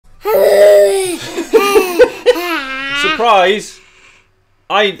surprise.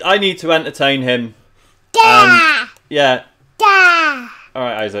 I need to entertain him. Yeah. All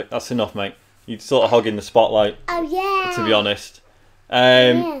right, Isaac, that's enough, mate. You're sort of hogging the spotlight. Oh yeah. To be honest.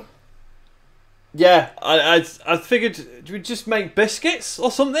 Yeah, I figured we'd just make biscuits or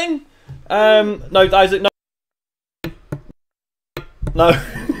something. No, Isaac, no. No.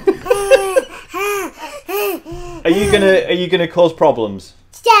 Are you gonna cause problems?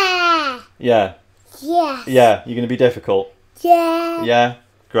 Yeah. Yeah. Yeah. Yeah. You're gonna be difficult. Yeah. Yeah.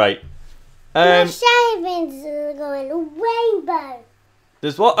 Great. My shavings are going a rainbow.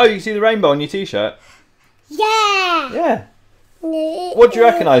 There's what? Oh, you see the rainbow on your t-shirt? Yeah. Yeah. What do you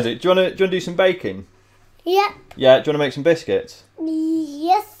reckon, Isaac? Do you wanna do some baking? Yeah. Yeah. Do you wanna make some biscuits?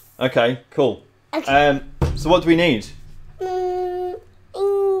 Yes. Okay. Cool. Okay. So what do we need?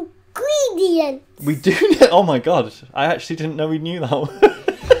 Ingredients. We do. Oh my god! I actually didn't know we knew that.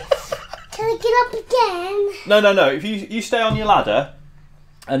 Can I get up again? No. If you stay on your ladder,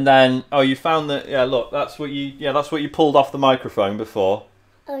 and then you found that. Yeah, look, that's what you pulled off the microphone before.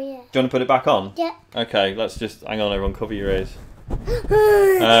 Oh yeah. Do you want to put it back on? Yeah. Okay. Let's just hang on, everyone. Cover your ears.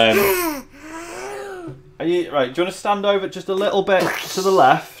 Are you right? Do you want to stand over just a little bit to the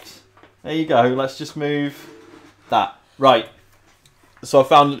left? There you go. Let's just move that. Right. So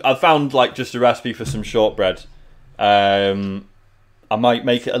I found like just a recipe for some shortbread. I might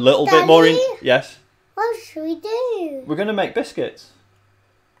make it a little bit more. Yes. What should we do? We're gonna make biscuits.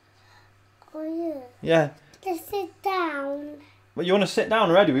 Oh yeah. Yeah. Let's sit down. Well, you want to sit down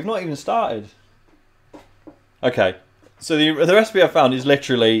already? We've not even started. Okay. So the recipe I found is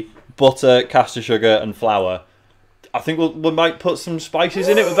literally butter, caster sugar, and flour. I think we might put some spices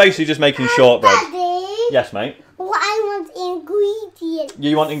in it. We're basically just making shortbread. Daddy? Yes, mate. Well, I want ingredients.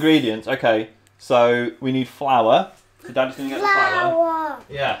 You want ingredients? Okay. So we need flour. So Daddy's going to get the flour.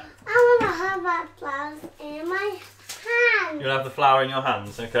 Yeah. I want to have that flour in my hands. You want to have the flour in your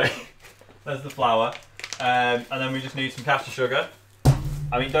hands? Okay. There's the flour. And then we just need some caster sugar.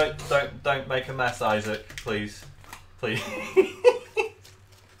 I mean, don't make a mess, Isaac, please. Please.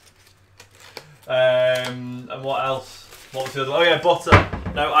 And what else? What was the other? Oh yeah, butter.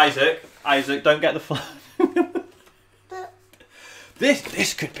 No, Isaac, don't get the flour.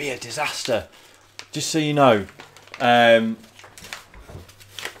 This could be a disaster. Just so you know. Right,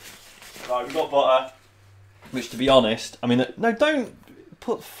 we've got butter. Which, to be honest, I mean, no, don't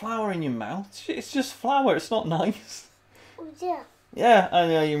put flour in your mouth. It's just flour. It's not nice. Oh yeah. Yeah, I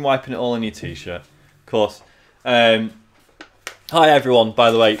know you're wiping it all on your t-shirt. Of course. Hi everyone.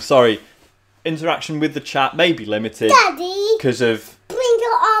 By the way, sorry. Interaction with the chat may be limited. Daddy. Because of. Sprinkle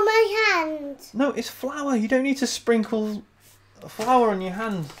on my hands. No, it's flour. You don't need to sprinkle flour on your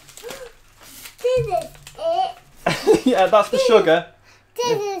hands. This is it. Yeah, that's the sugar.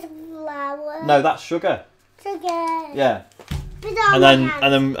 This is flour. No, that's sugar. Sugar. Yeah. And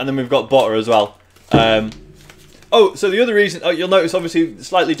then we've got butter as well. Oh, so the other reason you'll notice obviously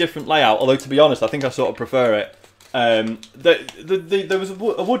slightly different layout. Although to be honest, I think I sort of prefer it. There was a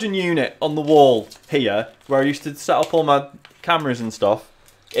wooden unit on the wall here where I used to set up all my cameras and stuff.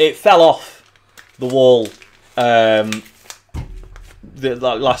 It fell off the wall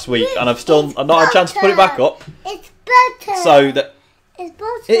last week, and I've not had a chance to put it back up. It's butter. So it's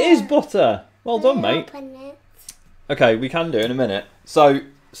butter. It is butter. Well done, mate. Okay, we can do it in a minute. So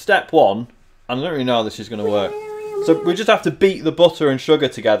step one, and I don't really know how this is going to work. So we just have to beat the butter and sugar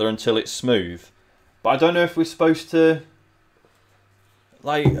together until it's smooth. But I don't know if we're supposed to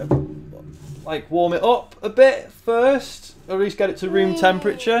like warm it up a bit first, or at least get it to room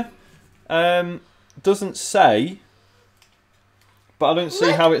temperature. Doesn't say, but I don't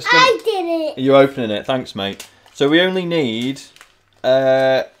see how it's going. I did it. Are you opening it? Thanks, mate. So we only need,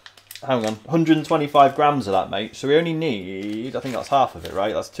 hang on, 125 grams of that, mate. So we only need, I think that's half of it,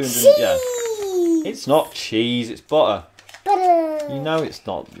 right? That's 200. Cheese. Yeah. It's not cheese. It's butter. Butter. You know it's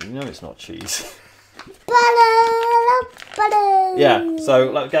not. You know it's not cheese. Butter. Yeah,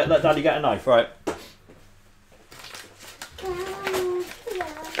 so let Daddy get a knife, right?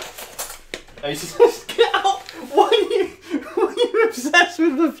 Just get out! Why are you obsessed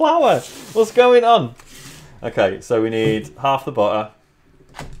with the flour? What's going on? Okay, so we need half the butter,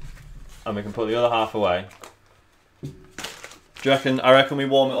 and we can put the other half away. Do you reckon? I reckon we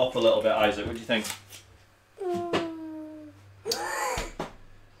warm it up a little bit, Isaac. What do you think?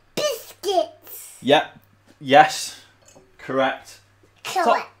 Biscuits. Yeah. Yes. Correct.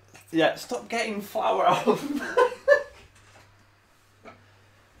 Stop. Yeah. Stop getting flour out of them.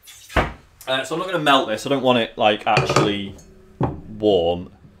 So I'm not going to melt this. I don't want it like actually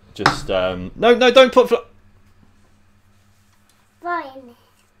warm. Just no, don't put flour in there.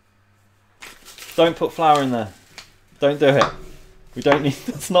 Don't put flour in there. Don't do it. We don't need.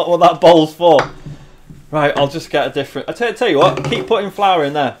 That's not what that bowl's for. Right, I'll just get a different. I tell you what. Keep putting flour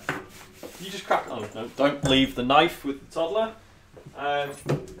in there. You just crack. Oh no! Don't leave the knife with the toddler.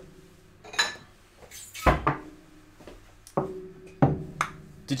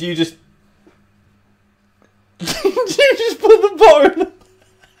 Did you just? Did you just put the butter in?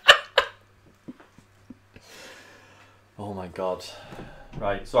 Oh my god.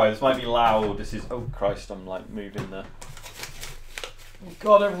 Right, sorry, this might be loud. This is. Oh Christ, I'm like moving there. Oh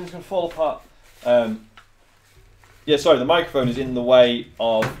god, everything's gonna fall apart. Yeah, sorry, the microphone is in the way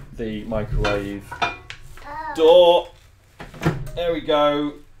of the microwave door. There we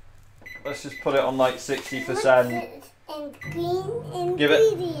go. Let's just put it on like 60%. Give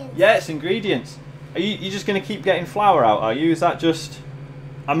it. Yeah, it's ingredients. Are you just going to keep getting flour out? Are you? Is that just?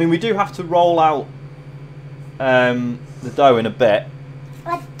 I mean, we do have to roll out the dough in a bit.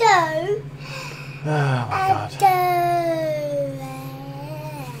 A dough. Oh my god.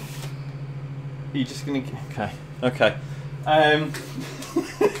 Are you just going to? Okay. Okay.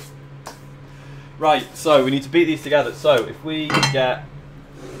 Right. So we need to beat these together. So if we get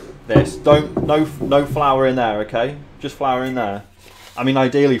this, no flour in there. Okay. Just flour in there. I mean,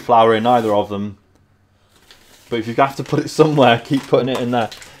 ideally flour in either of them. But if you have to put it somewhere, keep putting it in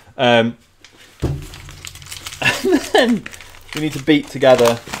there. And then we need to beat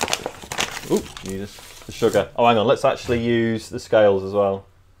together. Ooh, Jesus, the sugar. Oh, hang on. Let's actually use the scales as well.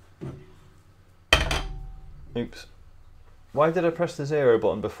 Oops. Why did I press the 0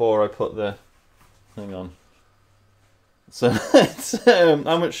 button before I put the... Hang on. So,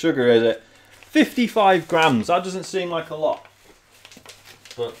 how much sugar is it? 55 grams. That doesn't seem like a lot.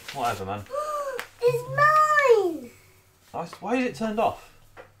 But whatever, man. It's mine! Why is it turned off?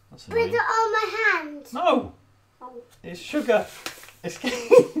 That's Put it on my hand. No! Oh. It's sugar. It's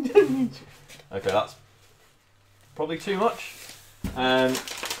okay, that's probably too much.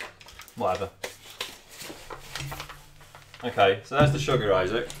 Whatever. Okay, so there's the sugar,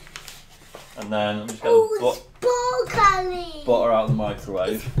 Isaac. And then I'm just going to sparkly. Butter out of the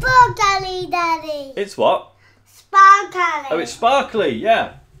microwave. It's sparkly, Daddy. It's what? Sparkly. Oh, it's sparkly,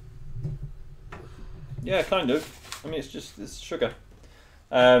 yeah. Yeah, kind of. I mean, it's sugar.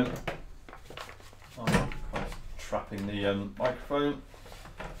 Oh, kind of trapping the microphone.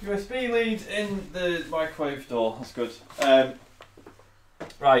 USB lead in the microwave door. That's good.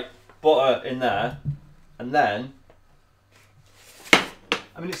 Right, butter in there, and then.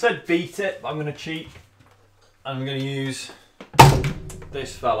 I mean, it said beat it, but I'm going to cheat. And I'm going to use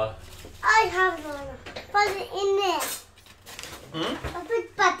this fella. I have one. Put it in there. Hmm? I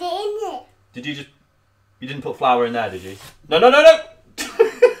put butter in there. Did you just... You didn't put flour in there, did you? No, no, no, no!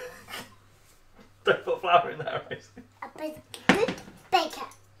 Don't put flour in there, Isaac. A biscuit baker.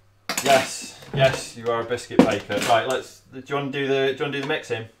 Yes, yes, you are a biscuit baker. Right, let's... Do you want to do the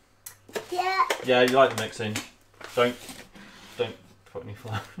mixing? Yeah. Yeah, you like the mixing. Don't put any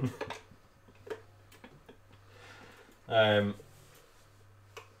flour in. I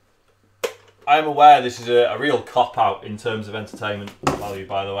am aware this is a real cop-out in terms of entertainment value,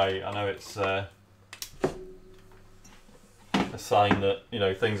 by the way. I know it's a sign that, you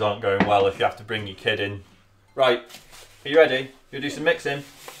know, things aren't going well if you have to bring your kid in. Right, are you ready? You gonna do some mixing?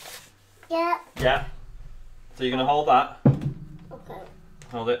 Yeah. Yeah. So you're going to hold that. Okay.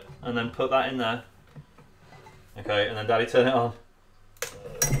 Hold it, and then put that in there. Okay, and then Daddy turn it on.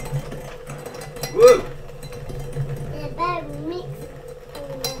 Woo!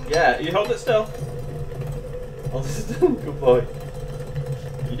 Yeah, you hold it still. Hold it still. Good boy.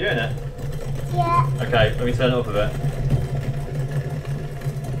 You doing it? Yeah. Okay, let me turn it up a bit.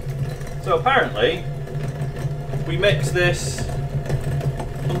 So apparently, we mix this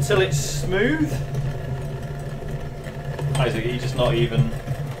until it's smooth. Isaac, you're just not even...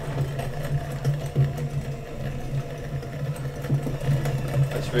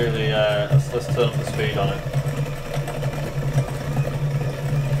 Let's really, let's turn up the speed on it.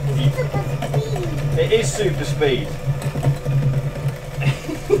 It is super speed.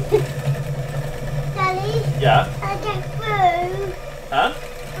 Daddy? Yeah? I get through. Huh?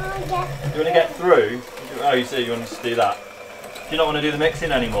 I get You want to get through? Oh, you see, you want to do that. Do you not want to do the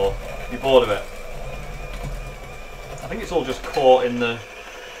mixing anymore? You're bored of it? I think it's all just caught in the...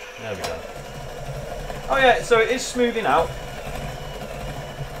 There we go. Oh yeah, so it is smoothing out.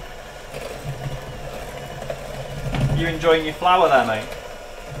 You enjoying your flour there, mate?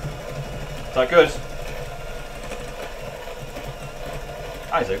 Is that good?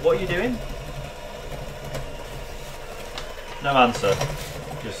 Isaac, what are you doing? No answer.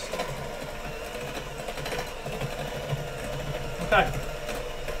 Just... Okay.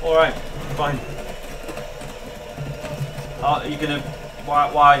 Alright, fine. Are you gonna?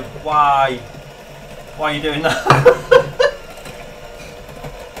 Why are you doing that?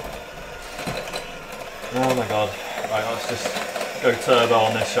 Oh my god! Right, let's just go turbo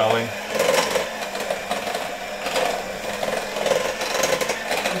on this, shall we?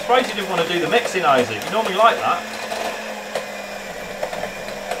 I'm surprised you didn't want to do the mixing, Isaac. You normally like that.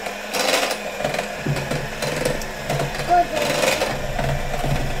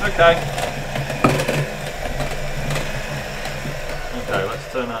 Okay. Okay,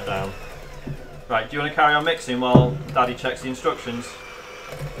 let's turn that down. Right, do you want to carry on mixing while Daddy checks the instructions?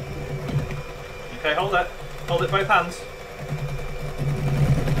 Okay, hold it. Hold it both hands.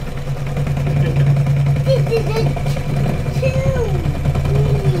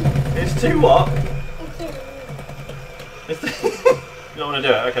 It's two what? It's two. You don't want to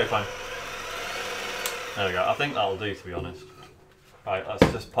do it? Okay, fine. There we go. I think that'll do, to be honest. Right,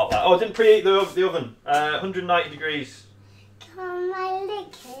 let's just pop that. Oh, I didn't preheat the oven. 190 degrees. Can I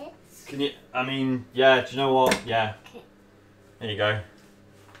lick it? Can you? I mean, yeah. Do you know what? Yeah. Okay. There you go.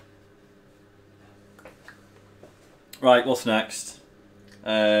 Right, what's next?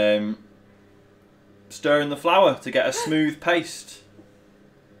 Stir in the flour to get a smooth paste.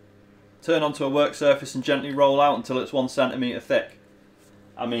 Turn onto a work surface and gently roll out until it's 1 centimetre thick.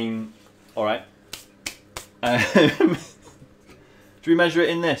 I mean, alright. Do we measure it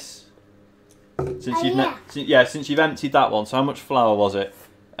in this? Since you've emptied that one, so how much flour was it?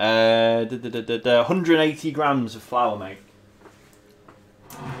 180 grams of flour, mate.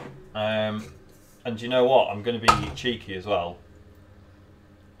 And do you know what? I'm going to be cheeky as well.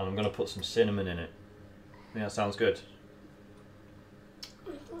 And I'm going to put some cinnamon in it. I think that sounds good.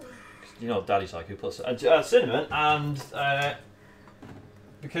 You know what Daddy's like, who puts cinnamon, and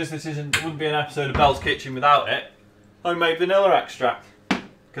because this wouldn't be an episode of Belle's Kitchen without it, homemade vanilla extract.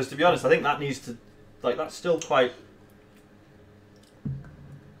 Because to be honest, I think that needs to, like, that's still quite,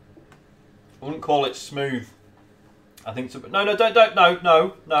 I wouldn't call it smooth. I think no, I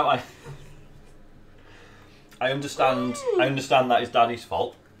understand that is Daddy's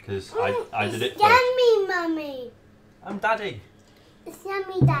fault, because I did it first. Yummy, Mummy. I'm Daddy. It's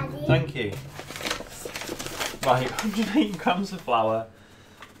yummy, Daddy. Thank you. Right, 180 grams of flour.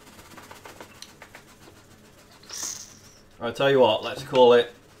 I'll tell you what, let's call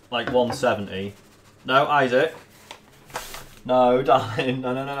it like 170. No, Isaac. No, darling.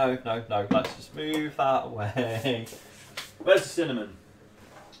 No. Let's just move that away. Where's the cinnamon?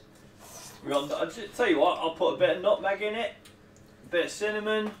 I'll tell you what, I'll put a bit of nutmeg in it. A bit of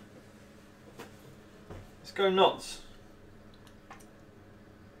cinnamon. Let's go nuts.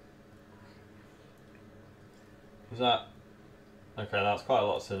 Is that? Okay, that's quite a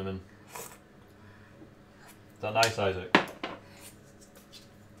lot of cinnamon. Is that nice, Isaac? Not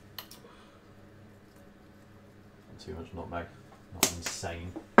too much nutmeg. Not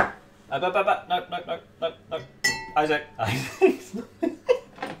insane. No. Isaac.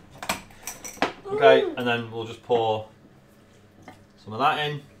 Okay, and then we'll just pour some of that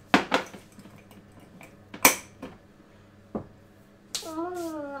in.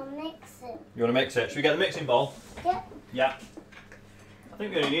 I'll mix it. You want to mix it? Should we get the mixing bowl? Yep. Yeah. I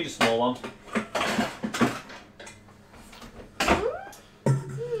think we only need a small one.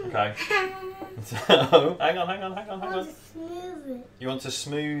 Okay. So, hang on. I want to smooth it. You want to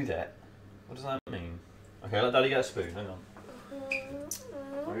smooth it? What does that mean? Okay, let Daddy get a spoon. Hang on.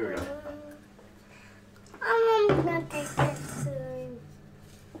 Oh, here we go. I'm going to take this spoon.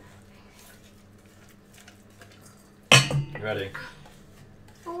 You ready?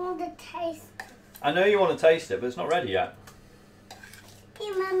 I want to taste it. I know you want to taste it, but it's not ready yet.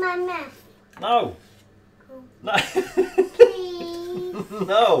 Give me my mouth. No. Oh. No. Please.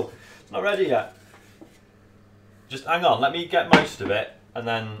 No. It's not ready yet. Just hang on. Let me get most of it, and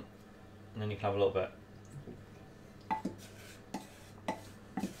then you can have a little bit.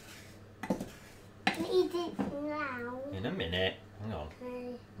 Eat it now. In a minute. Hang on.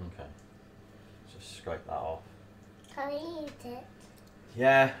 Okay. Okay. Just scrape that off. Can I eat it?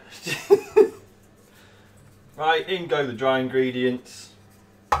 Yeah. Right, in go the dry ingredients.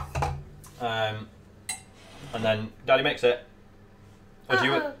 And then Daddy mix it. Or do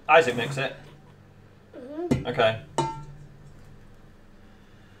you Isaac mix it? Okay.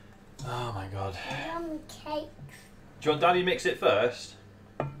 Oh my god. Yum cakes. Do you want Daddy to mix it first?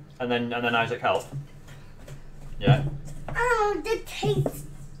 And then Isaac help? Yeah? I want to taste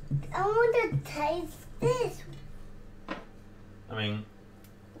this. I mean,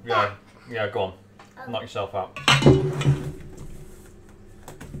 yeah, go on. Knock yourself out.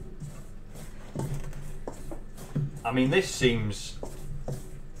 I mean, this seems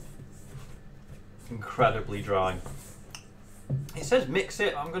incredibly dry. It says mix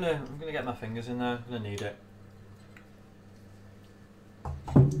it. I'm gonna get my fingers in there. I'm gonna need it.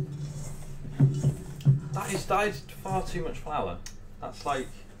 That is far too much flour. That's like.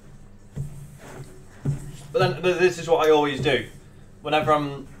 But this is what I always do. Whenever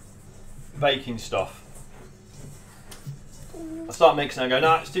I'm baking stuff, I start mixing and I go,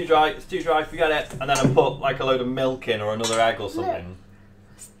 nah, it's too dry, forget it. And then I put like a load of milk in or another egg or something.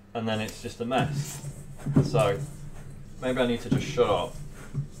 And then it's just a mess. So, maybe I need to just shut up.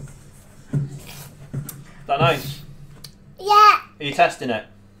 Is that nice? Yeah. Are you testing it?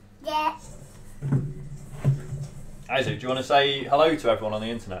 Yeah. Isaac, do you want to say hello to everyone on the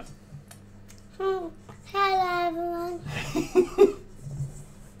internet? Hello everyone.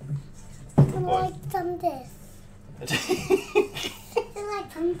 I like some this. I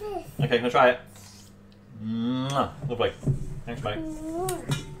like some this. Okay, can I try it? Lovely. Thanks, mate.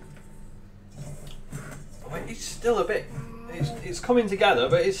 Wait, it's still a bit. It's coming together,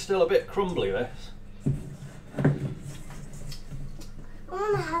 but it's still a bit crumbly. This. I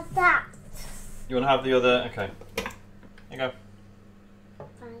want to have that. You want to have the other? Okay. Here you go.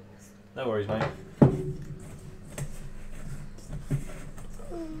 Thanks. No worries, mate.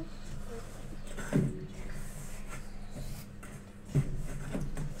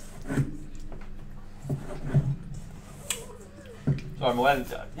 Sorry, I'm aware.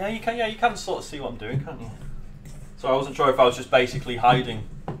 Yeah, you can. Yeah, you can sort of see what I'm doing, can't you? So I wasn't sure if I was just basically hiding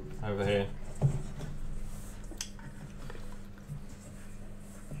over here.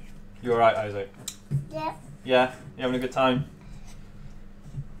 You alright, Isaac? Yep. Yeah? You having a good time?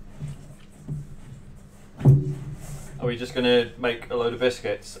 Are we just going to make a load of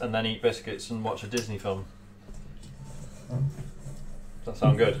biscuits and then eat biscuits and watch a Disney film? Does that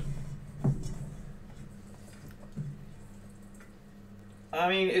sound good? I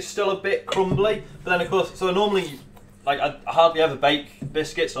mean, it's still a bit crumbly, but then of course, so normally, like I hardly ever bake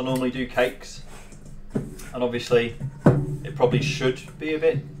biscuits, I normally do cakes. And obviously, it probably should be a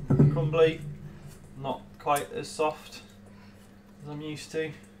bit crumbly, not quite as soft as I'm used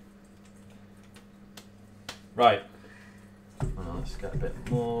to. Right, let's get a bit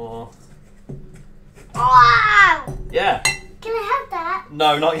more. Wow! Yeah. Can I have that?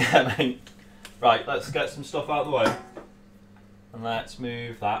 No, not yet, mate. Right, let's get some stuff out of the way. And let's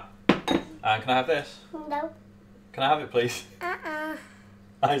move that. And can I have this? No. Can I have it, please?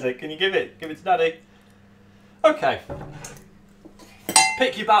 Isaac, can you give it? Give it to Daddy. Okay.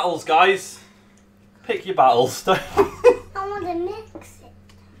 Pick your battles, guys. Pick your battles. I want to mix it.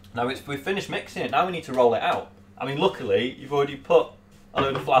 No, we've finished mixing it. Now we need to roll it out. I mean, luckily, you've already put a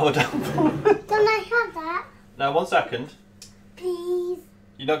load of flour down. Can I have that? No, 1 second. Please.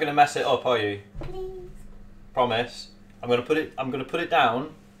 You're not going to mess it up, are you? Please. Promise. I'm going to put it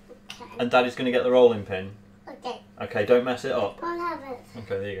down, Okay. and Daddy's going to get the rolling pin. Okay. Okay, don't mess it up. I'll have it.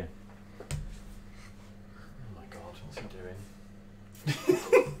 Okay, there you go. Oh my God, what's he doing?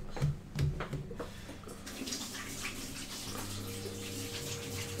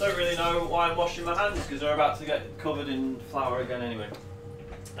 Don't really know why I'm washing my hands because they're about to get covered in flour again anyway.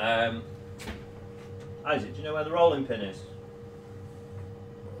 Isaac, do you know where the rolling pin is?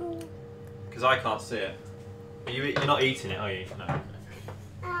 Because I can't see it. You're not eating it, are you? No.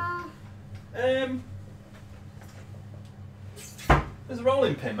 There's a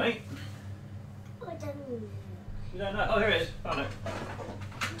rolling pin, mate. I don't know. You don't know? Oh, here it is. Found it.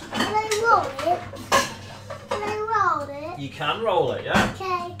 Can I roll it? Can I roll it? You can roll it, yeah.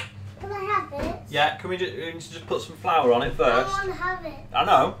 Okay. Can I have it? Yeah. Can we just put some flour on it I first? want to have it. I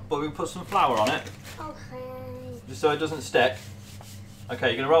know, but we put some flour on it Okay. just so it doesn't stick. Okay,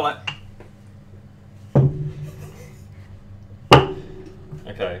 you're gonna roll it.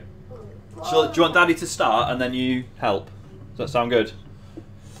 Okay. So, do you want Daddy to start and then you help? Does that sound good?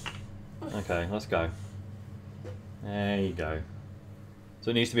 Okay, let's go. There you go.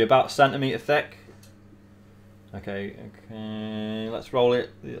 So it needs to be about a centimetre thick. Okay, let's roll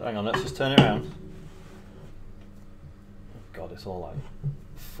it. Hang on, let's just turn it around. Oh God, it's all like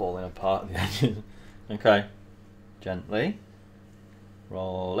falling apart at the edges. Okay, gently.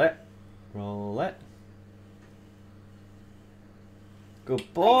 Roll it. Roll it.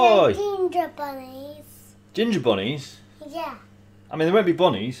 Good boy. Ginger bunnies. Ginger bunnies? Yeah. I mean, they won't be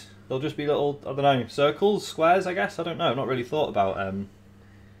bunnies. They'll just be little, I don't know, circles, squares, I guess. I don't know. I've not really thought about.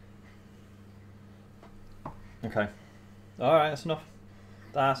 Okay. All right, that's enough.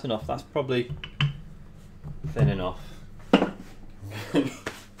 That's enough. That's probably thin enough.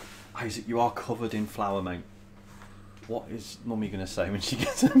 Isaac, you are covered in flour, mate. What is Mummy going to say when she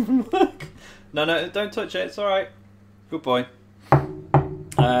gets home from work? No, don't touch it. It's all right. Good boy.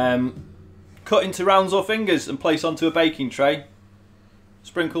 Cut into rounds or fingers and place onto a baking tray.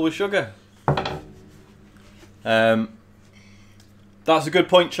 Sprinkle with sugar. That's a good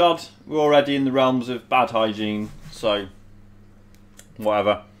point, Chad. We're already in the realms of bad hygiene, so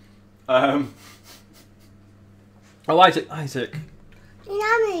whatever. Oh, Isaac.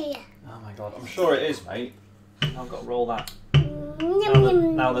 Yummy. Oh my god, I'm sure it is, mate. I've got to roll that.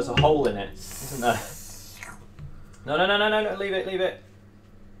 Yum, Now there's a hole in it, isn't there? No, leave it.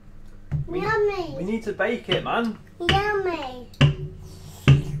 Yummy. We need to bake it, man. Yummy.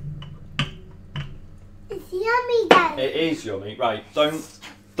 It's yummy, Daddy. It is yummy. Right,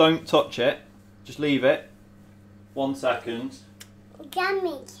 don't touch it. Just leave it. 1 second.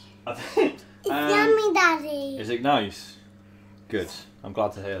 Yummy. It's Yummy, Daddy. Is it nice? Good. I'm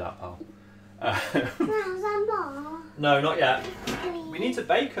glad to hear that, pal. Some more. No, not yet. We need to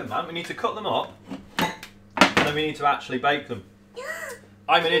bake them, man. We need to cut them up. And then we need to actually bake them.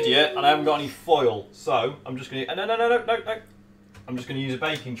 I'm an idiot and I haven't got any foil, so I'm just going to... No. I'm just going to use a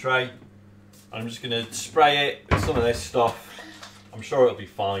baking tray. And I'm just going to spray it with some of this stuff. I'm sure it'll be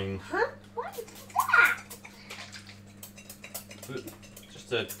fine. Huh? What is that?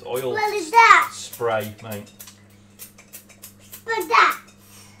 Just an oil What is that? spray, mate. What's that?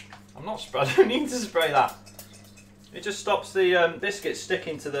 I'm not spray. I don't need to spray that. It just stops the biscuits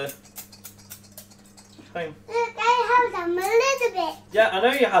sticking to the thing. Look, I have them a little bit. Yeah, I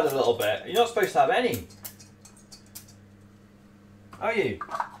know you had a little bit. You're not supposed to have any. Are you?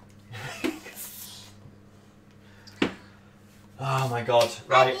 Oh my god.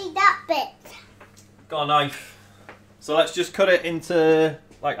 Right. I need that bit. Got a knife. So let's just cut it into...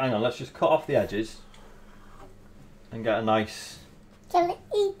 Like, hang on. Let's just cut off the edges. And get a nice... Can I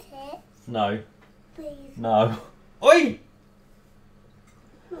eat it? No. Please. No. Oi!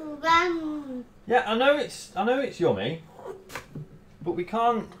 Rum. Yeah, I know it's yummy, but we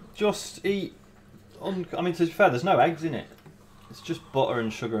can't just eat. I mean, to be fair, there's no eggs in it. It's just butter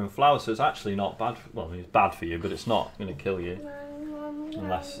and sugar and flour, so it's actually not bad. Well, I mean, it's bad for you, but it's not going to kill you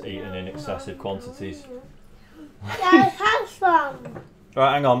unless eaten in excessive quantities. I have some.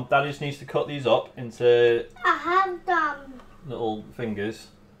 Right, hang on. Daddy just needs to cut these up into I have some. little fingers.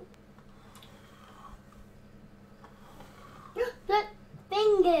 Look,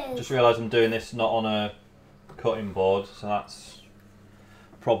 fingers. Just realised I'm doing this not on a cutting board, so that's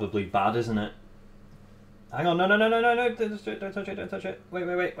probably bad, isn't it? Hang on, no, don't touch it. Wait.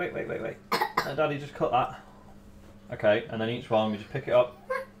 Daddy, just cut that. Okay, and then each one, we just pick it up.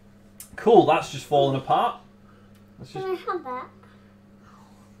 Cool, that's just fallen apart. Let's just... Can I have that?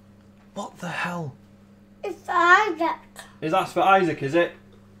 What the hell? It's Isaac. Is that for Isaac, is it?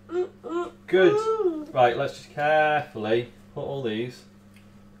 Good. Right, let's just carefully put all these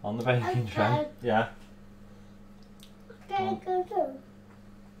on the baking tray. Yeah. Okay, go too.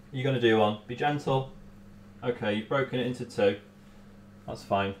 You're going to do one. Be gentle. Okay, you've broken it into 2. That's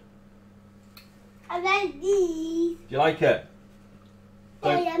fine. I like these. Do you like it?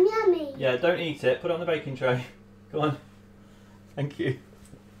 They're yummy. Yeah, don't eat it. Put it on the baking tray. Go on. Thank you.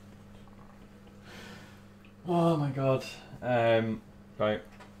 Oh my god. Right.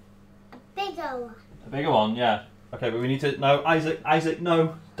 Bigger one. A bigger one, yeah. Okay, but we need to... No, Isaac,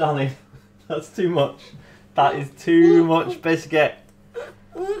 no. Darling. That's too much. That is too much biscuit.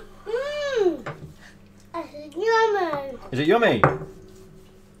 It's yummy. Is it yummy?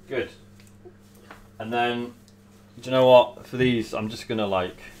 Good. And then, do you know what? For these, I'm just going to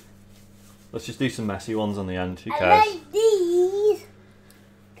like... Let's just do some messy ones on the end. Who cares? I like these.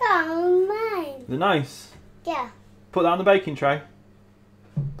 Come mine. They're nice. Yeah. Put that on the baking tray.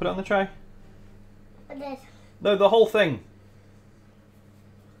 Put it on the tray. This. No, the whole thing.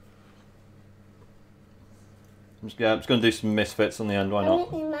 I'm just going to do some misfits on the end. Why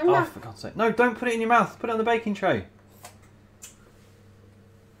not? In my Oh, mouth. for God's sake. No, don't put it in your mouth. Put it on the baking tray.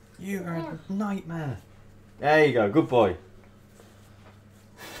 You are a nightmare. There you go. Good boy.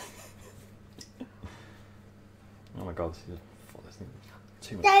 Oh my God. This thing.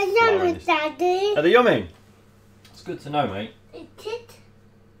 Too much They're flour in yummy, this. Daddy. Are they yummy? It's good to know, mate. Eat it.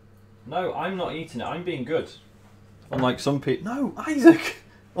 No, I'm not eating it. I'm being good. Unlike some people. No, Isaac!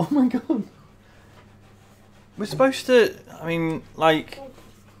 Oh my God. We're supposed to... I mean, like...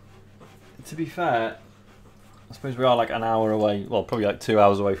 To be fair, I suppose we are like an hour away. Well, probably like 2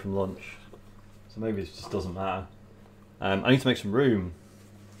 hours away from lunch. So maybe it just doesn't matter. I need to make some room.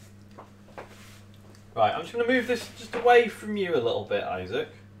 Right, I'm just going to move this just away from you a little bit, Isaac.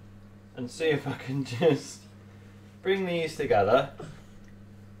 And see if I can just bring these together.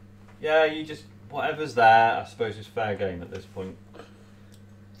 Yeah, you just... Whatever's there, I suppose, is fair game at this point.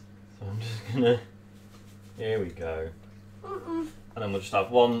 So I'm just going to... Here we go. And then we'll just have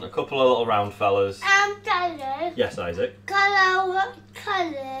a couple of little round fellas. Daddy. Yes, Isaac. Colour.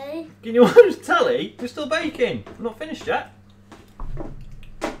 Can you watch telly? We're still baking. We're not finished yet.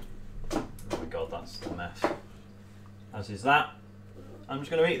 Oh my god, that's a mess. As is that. I'm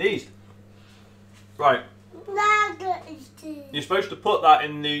just going to eat these. Right. You're supposed to put that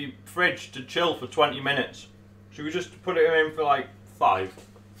in the fridge to chill for 20 minutes. Should we just put it in for like 5?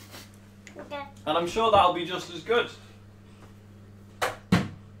 Okay. And I'm sure that'll be just as good.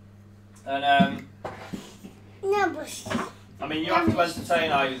 And No, but I mean, you have to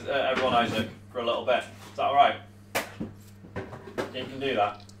entertain everyone, Isaac, for a little bit. Is that alright? You can do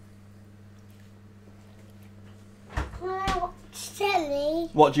that. can I watch telly?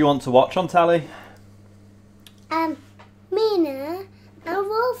 What do you want to watch on telly? Mina and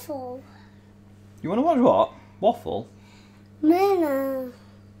Waffle. You want to watch what? Waffle? Mina.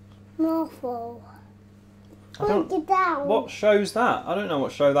 Waffle. I want to get down. What show's that? I don't know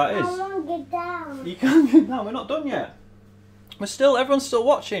what show that is. I want to get down. You can't get down. We're not done yet. Everyone's still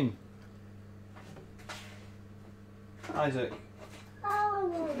watching. Isaac. I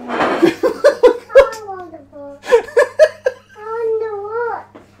want to watch.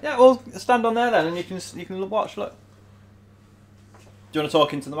 Yeah, well, stand on there then, and you can watch. Look. Do you want to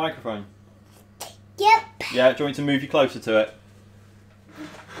talk into the microphone? Yep. Yeah. Do you want me to move you closer to it?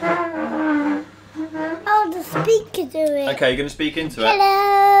 Oh, the speaker do it. Okay, you're going to speak into it.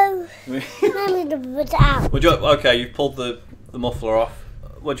 Hello. I'm going to put it out. Would you? Okay, you've pulled the muffler off.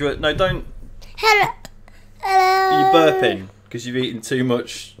 What do you? No, don't. Hello. Hello. Are you burping because you've eaten too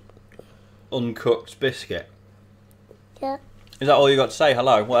much uncooked biscuit? Yeah. Is that all you got to say?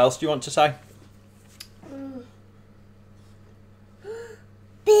 Hello. What else do you want to say?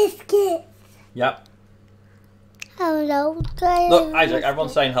 Biscuits. Yep. Hello. Look, Isaac,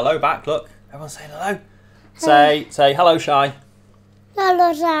 everyone's saying hello back. Look, everyone's saying hello. Say hello, Shy.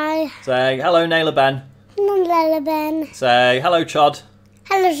 Hello, Shy. Say hello, Naylor Ben. Hello, Ben. Say hello, Chod.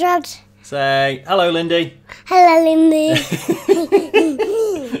 Hello, Chod. Say hello, Lindy. Hello, Lindy.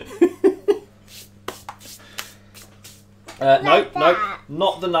 No,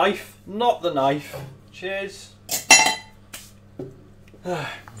 not the knife. Not the knife. Cheers.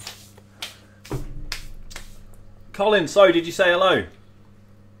 Colin, so did you say hello?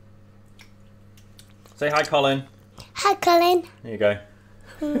 Say hi, Colin. Hi, Colin. There you go.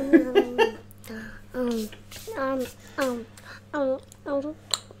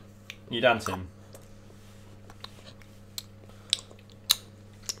 You dancing?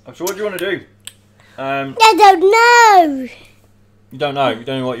 So what do you want to do? I don't know. You don't know? You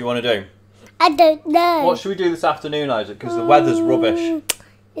don't know what you want to do? I don't know. What should we do this afternoon, Isaac? Because the weather's rubbish.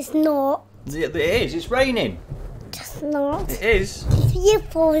 It's not. It is. It's raining. Just not. It is. It's a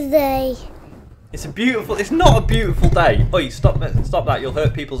beautiful day. It's a beautiful. It's not a beautiful day. Oi, stop that! You'll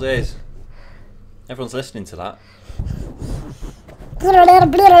hurt people's ears. Everyone's listening to that.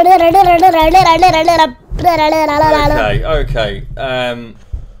 Okay.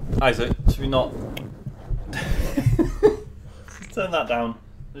 Isaac, should we not turn that down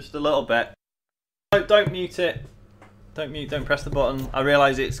just a little bit? No, don't mute it. Don't press the button. I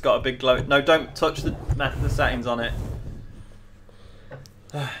realise it's got a big glow. No, don't touch the settings on it.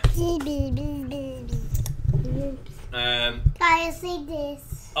 Can I see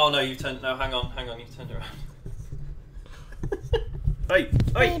this? Oh no, you turned. No, hang on. You turned it around. Oi!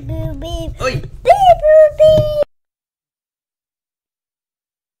 Beep, boop, beep. Oi! Beep, boop, beep.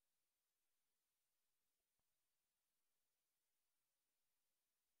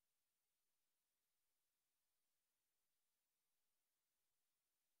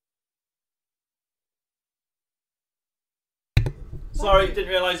 Sorry, didn't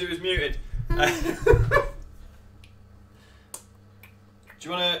realise it was muted.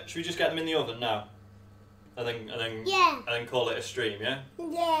 Should we just get them in the oven now? And then call it a stream, yeah?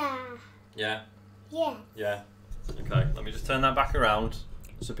 Yeah. Yeah? Yeah. Yeah. Okay, let me just turn that back around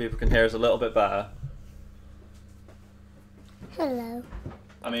so people can hear us a little bit better. Hello.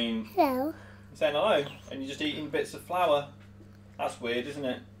 I mean, Hello. you're saying hello and you're just eating bits of flour. That's weird, isn't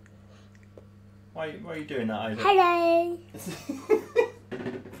it? Why are you doing that, Isaac? Hello.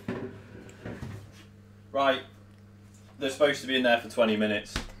 Right. They're supposed to be in there for 20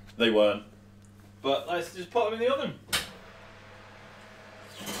 minutes. They weren't. But let's just put them in the oven.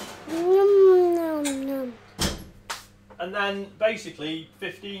 Nom, nom. And then basically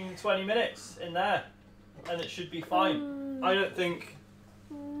 15-20 minutes in there. And it should be fine. I don't think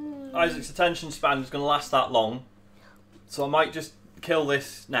Isaac's attention span is going to last that long. So I might just kill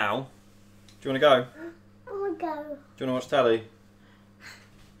this now. Do you want to go? I want to go. Do you want to watch telly?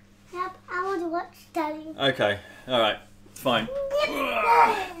 Yep, I want to watch telly. Okay, alright. It's fine.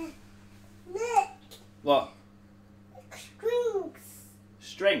 Look. What? Strings.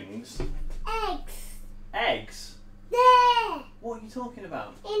 Strings? Eggs. Eggs? There. What are you talking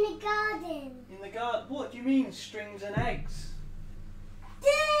about? In the garden. In the garden? What do you mean, strings and eggs?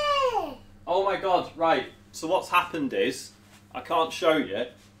 There. Oh my god, right. So what's happened is, I can't show you.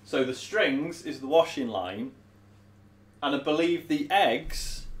 So the strings is the washing line, and I believe the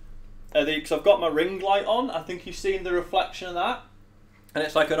eggs are the, because I've got my ring light on, I think you've seen the reflection of that. And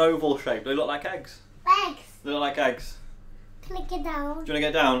it's like an oval shape. They look like eggs. Eggs. They look like eggs. Click it down. Do you want to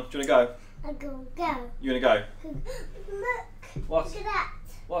get down? Do you want to go? I'll go. You want to go? Look. What? Look at that.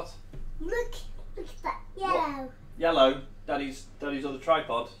 What? Look at that. Yellow. What? Yellow. Daddy's other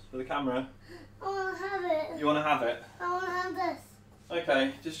tripod for the camera. I want to have it. You want to have it? I want to have this.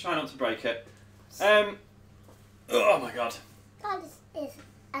 Okay, just try not to break it. Oh my god. That is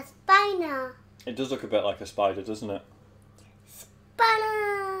a spider. It does look a bit like a spider, doesn't it?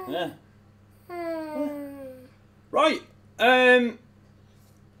 Spider. Yeah. Hmm. Right.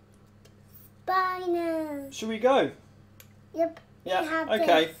 Spider. Should we go? Yep. Yeah. We have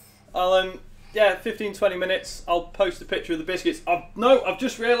Okay. this. I'll 15-20 minutes. I'll post a picture of the biscuits. I've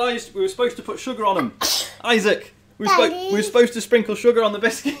just realised we were supposed to put sugar on them. Isaac, we were supposed to sprinkle sugar on the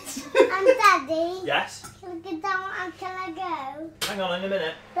biscuits. And Daddy. Yes. Look at that. Until I go. Hang on in a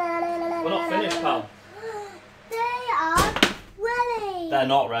minute. We're not finished, pal. They are ready. They're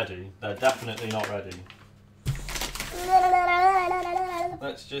not ready. They're definitely not ready.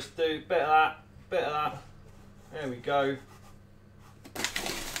 Let's just do a bit of that, bit of that. There we go.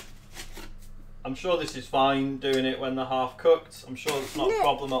 I'm sure this is fine doing it when they're half cooked. I'm sure it's not a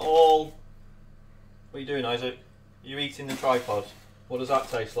problem at all. What are you doing, Isaac? You're eating the tripod. What does that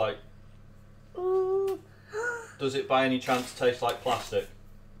taste like? Does it by any chance taste like plastic?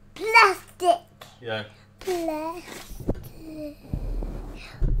 Plastic. Yeah. Plastic.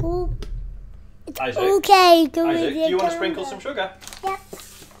 Oop. It's Isaac, okay. Go Isaac, with do your you want to camera. sprinkle some sugar? Yep.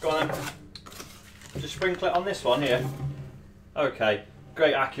 Go on then. Just sprinkle it on this one here. Okay.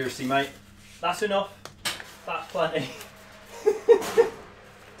 Great accuracy, mate. That's enough. That's plenty.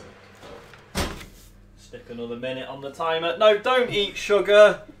 Stick another minute on the timer. No, don't eat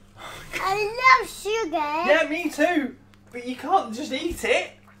sugar. I love sugar. Yeah, me too. But you can't just eat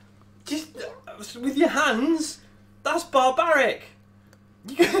it. Just with your hands. That's barbaric.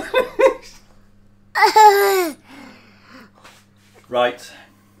 Right.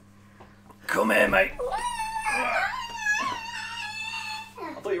 Come here, mate.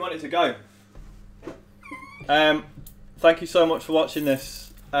 I thought you wanted to go. Thank you so much for watching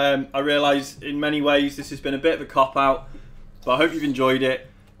this. I realise in many ways this has been a bit of a cop-out, but I hope you've enjoyed it.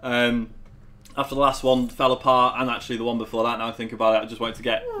 After the last one fell apart, and actually the one before that, now I think about it, I just wanted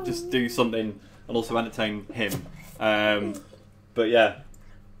to just do something and also entertain him. But yeah,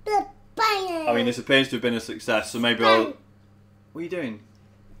 I mean, this appears to have been a success, so maybe I'll... What are you doing?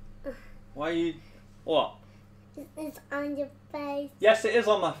 Why are you... What? It's on your face. Yes, it is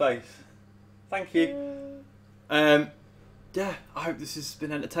on my face. Thank you. Yeah, I hope this has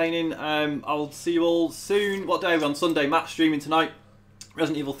been entertaining. I'll see you all soon. What day are we on? Sunday. Matt streaming tonight.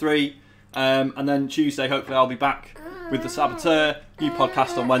 Resident Evil 3. And then Tuesday, hopefully, I'll be back with The Saboteur. New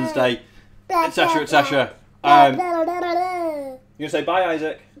podcast on Wednesday. Etc, etc. You gonna say bye,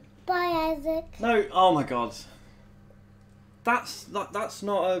 Isaac? Bye, Isaac. No. Oh my God. That's not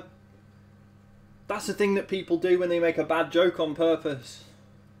a... That's the thing that people do when they make a bad joke on purpose.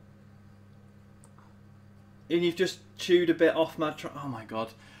 And you've just chewed a bit off my... Oh my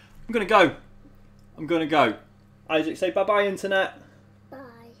God. I'm going to go. I'm going to go. Isaac, say bye-bye, internet. Bye.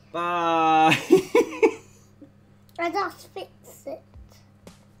 Bye. I just fix it.